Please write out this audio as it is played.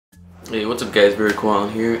Hey, what's up guys, very cool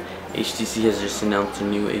on here. HTC has just announced a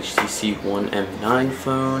new HTC One M9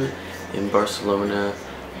 phone in Barcelona.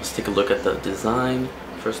 Let's take a look at the design.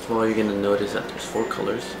 First of all, you're going to notice that there's 4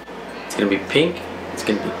 colors. It's going to be pink, it's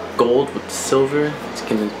going to be gold with silver, it's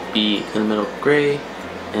going to be in the middle gray,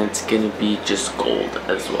 and it's going to be just gold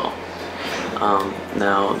as well.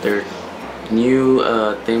 Now their new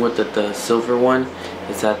thing with the silver one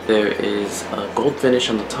is that there is a gold finish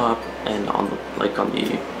on the top, and on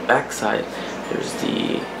the back side there's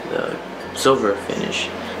the silver finish.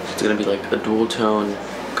 So it's gonna be like a dual tone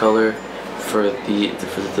color for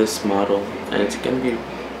this model, and it's gonna be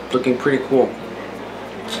looking pretty cool.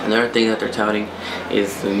 Another thing that they're touting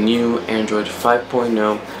is the new Android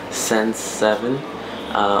 5.0 Sense 7.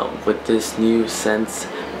 With this new Sense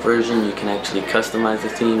version, you can actually customize the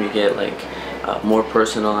theme. You get like more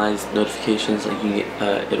personalized notifications. Like you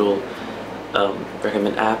get, it'll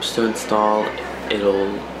recommend apps to install.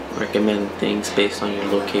 It'll recommend things based on your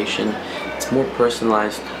location. It's more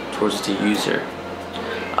personalized towards the user.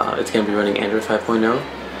 It's going to be running Android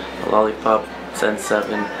 5.0, Lollipop, Sense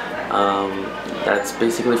 7. That's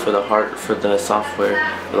basically for the software.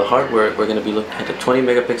 For the hardware, we're going to be looking at a 20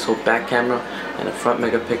 megapixel back camera and a front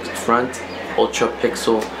ultra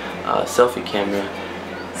pixel selfie camera.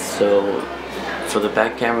 So for the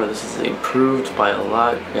back camera, this is improved by a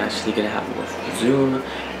lot. You're actually going to have more zoom,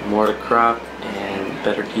 more to crop, and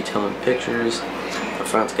better detail in pictures. The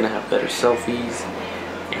front's going to have better selfies,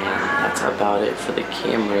 and that's about it for the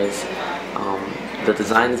cameras. The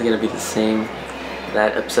design is going to be the same.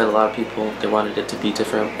 That upset a lot of people. They wanted it to be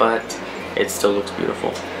different, but it still looks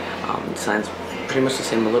beautiful. The design's pretty much the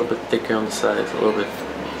same, a little bit thicker on the sides, a little bit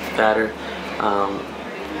fatter.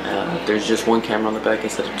 There's just one camera on the back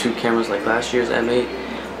instead of 2 cameras like last year's M8.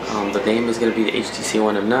 The name is going to be the HTC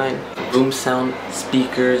One M9. Boom sound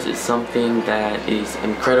speakers is something that is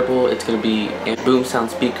incredible. It's going to be boom sound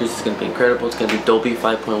speakers. It's going to be incredible. It's going to be Dolby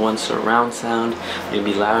 5.1 surround sound. They're going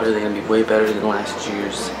to be louder. They're going to be way better than last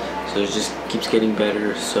year's. So it just keeps getting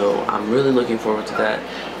better. So I'm really looking forward to that.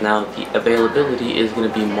 Now the availability is going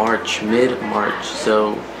to be mid-March.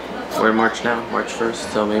 So we're in March now, March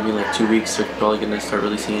 1st, so maybe in like 2 weeks they're probably going to start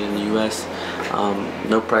releasing it in the US.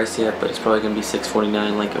 No price yet, but it's probably going to be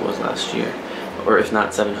 $649 like it was last year, or if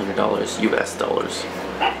not $700 US dollars.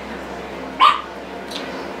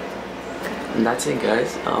 And that's it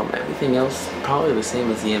guys. Everything else probably the same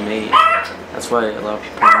as the M8. That's why a lot of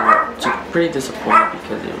people are not pretty disappointed,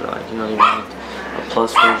 because they were like, you know, they wanted a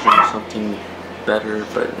plus version or something better,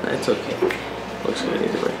 but it's okay. Looks good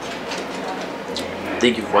either way.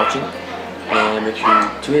 Thank you for watching, and make sure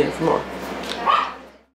you tune in for more.